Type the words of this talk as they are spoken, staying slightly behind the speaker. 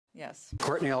Yes.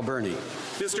 Courtney Alberni.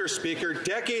 Mr. Speaker,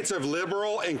 decades of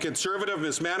Liberal and Conservative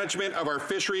mismanagement of our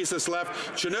fisheries has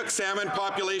left Chinook salmon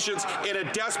populations in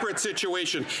a desperate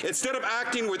situation. Instead of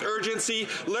acting with urgency,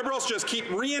 Liberals just keep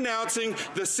re-announcing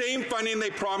the same funding they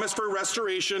promised for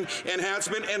restoration,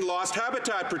 enhancement, and lost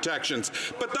habitat protections.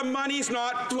 But the money's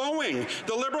not flowing.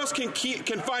 The Liberals can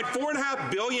find $4.5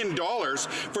 billion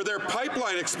for their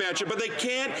pipeline expansion, but they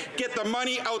can't get the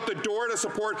money out the door to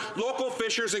support local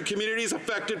fishers and communities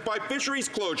affected by fisheries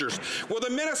closures. Will the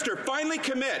minister finally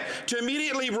commit to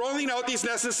immediately rolling out these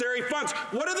necessary funds?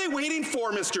 What are they waiting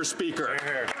for, Mr. Speaker?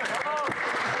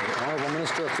 Honourable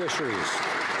Minister of Fisheries.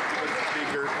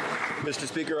 Mr.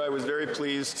 Speaker, I was very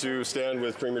pleased to stand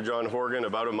with Premier John Horgan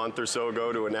about a month or so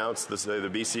ago to announce the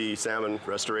BC Salmon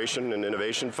Restoration and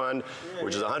Innovation Fund,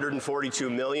 which is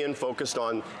 $142 million focused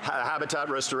on habitat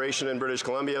restoration in British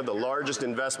Columbia, the largest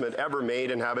investment ever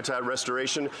made in habitat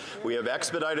restoration. We have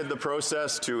expedited the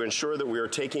process to ensure that we are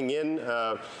taking in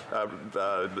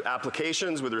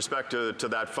applications with respect to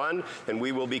that fund, and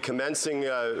we will be commencing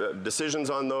decisions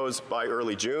on those by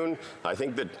early June. I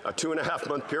think that a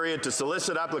 2.5-month period to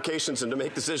solicit applications and to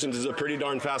make decisions is a pretty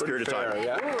darn fast period of time.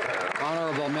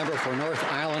 Honourable member for North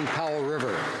Island, Powell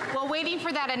River. Well, waiting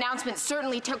for that announcement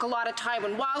certainly took a lot of time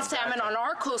when wild salmon on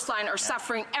our coastline are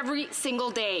suffering every single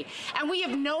day. And we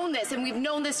have known this, and we've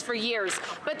known this for years.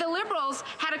 But the Liberals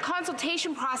had a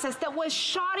consultation process that was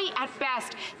shoddy at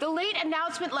best. The late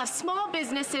announcement left small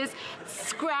businesses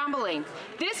scrambling.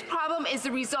 This problem is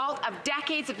the result of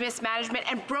decades of mismanagement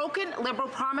and broken Liberal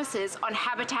promises on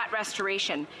habitat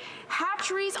restoration.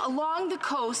 Hatcheries along the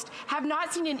coast have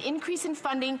not seen an increase in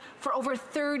funding for over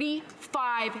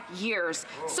 35 years.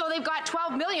 So they've got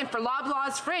 $12 million for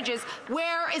Loblaws fridges.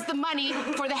 Where is the money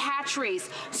for the hatcheries?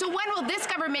 So when will this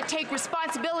government take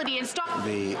responsibility and stop?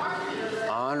 The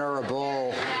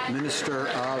Honourable Minister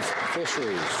of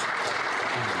Fisheries.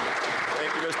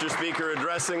 Thank you, Mr. Speaker.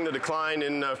 Addressing the decline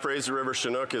in Fraser River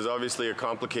Chinook is obviously a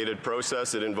complicated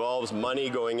process. It involves money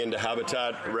going into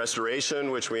habitat restoration,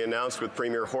 which we announced with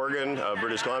Premier Horgan of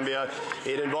British Columbia.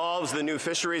 It involves the new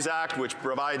Fisheries Act, which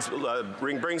brings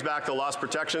back the lost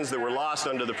protections that were lost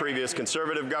under the previous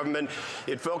Conservative government.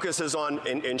 It focuses on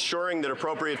ensuring that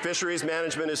appropriate fisheries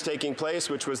management is taking place,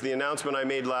 which was the announcement I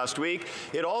made last week.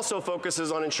 It also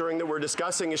focuses on ensuring that we're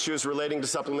discussing issues relating to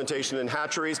supplementation in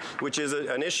hatcheries, which is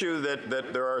an issue that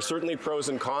there are certainly pros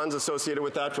and cons associated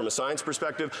with that from a science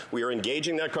perspective. We are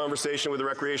engaging that conversation with the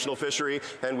recreational fishery,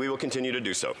 and we will continue to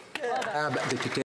do so.